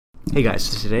Hey guys,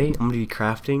 so today I'm going to be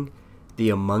crafting the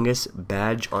Among Us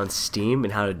badge on Steam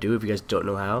and how to do it if you guys don't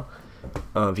know how.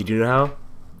 If you do know how,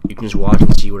 you can just watch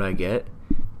and see what I get.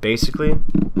 Basically,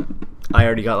 I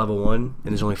already got level 1 and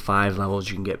there's only 5 levels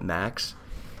you can get max.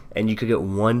 And you could get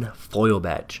 1 foil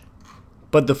badge.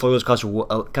 But the foils cost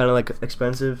kind of like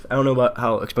expensive. I don't know about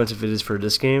how expensive it is for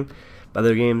this game. But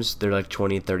other games, they're like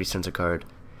 20-30 cents a card.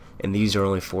 And these are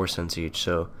only 4 cents each.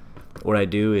 So what I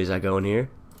do is I go in here,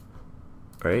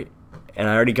 right? And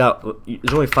I already got,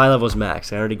 there's only 5 levels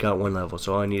max. I already got 1 level,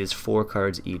 so all I need is 4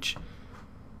 cards each.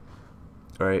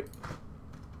 Alright.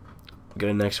 Get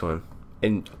the next one.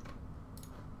 And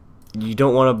you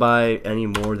don't want to buy any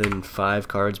more than 5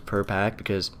 cards per pack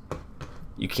because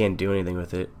you can't do anything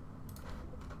with it.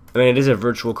 I mean, it is a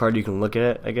virtual card you can look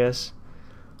at, I guess.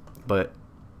 But,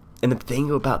 and the thing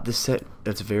about this set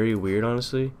that's very weird,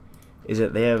 honestly, is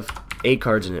that they have 8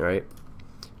 cards in it, right?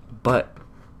 But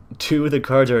 2 of the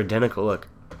cards are identical. Look,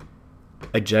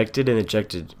 ejected and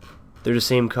ejected, they're the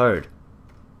same card,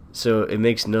 so it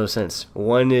makes no sense.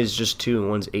 One is just 2 and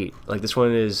one's 8. Like this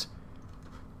one is,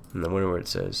 I wonder where it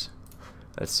says.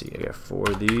 Let's see, I got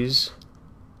 4 of these,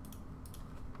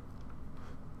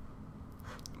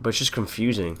 but it's just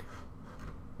confusing.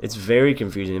 It's very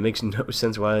confusing. It makes no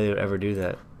sense why they would ever do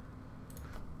that.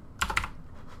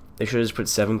 They should have just put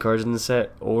 7 cards in the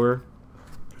set or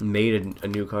made a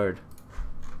new card.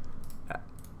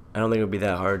 I don't think it would be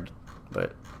that hard,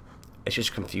 but it's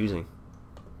just confusing.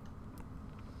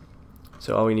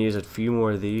 So all we need is a few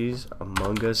more of these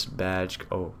Among Us badge.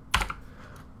 Oh,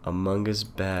 Among Us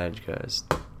badge, guys.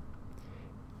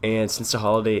 And since the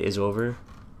holiday is over,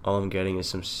 all I'm getting is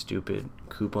some stupid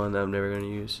coupon that I'm never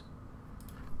gonna use.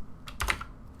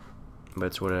 But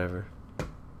it's whatever.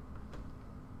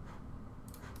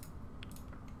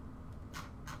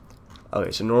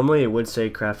 Okay, so normally it would say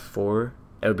craft 4.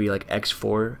 It would be like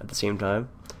X4 at the same time.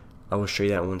 I will show you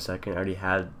that in 1 second. I already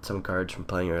had some cards from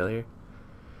playing earlier.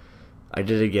 I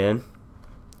did it again.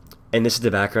 And this is the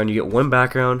background. You get 1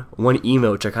 background, 1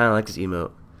 emote, which I kind of like this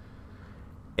emote.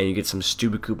 And you get some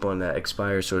stupid coupon that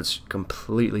expires, so it's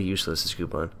completely useless, this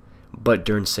coupon. But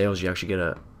during sales, you actually get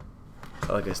a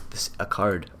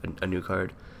card, a new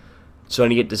card. So I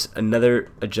need to get this another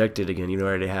ejected again, even though I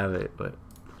already have it. But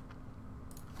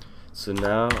so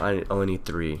now I only need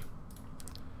 3.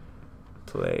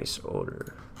 Place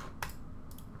order.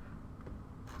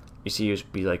 You see, it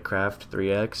would be like craft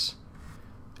 3x,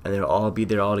 and they'll all be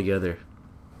there all together.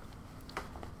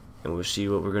 And we'll see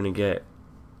what we're gonna get.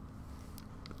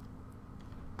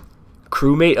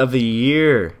 Crewmate of the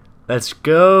year. Let's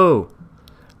go.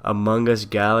 Among Us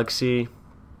Galaxy.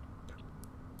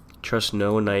 Trust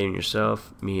no one, not even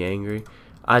yourself. Me angry.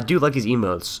 I do like these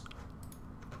emotes.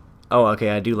 Oh, okay,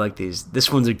 I do like these.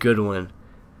 This one's a good one.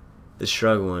 The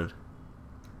shrug one.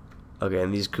 Okay,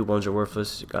 and these coupons are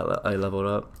worthless. I leveled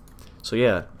up. So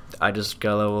yeah, I just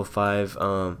got level 5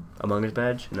 Among Us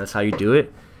badge, and that's how you do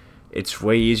it. It's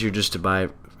way easier just to buy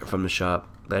from the shop.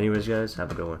 But anyways, guys,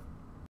 have a good one.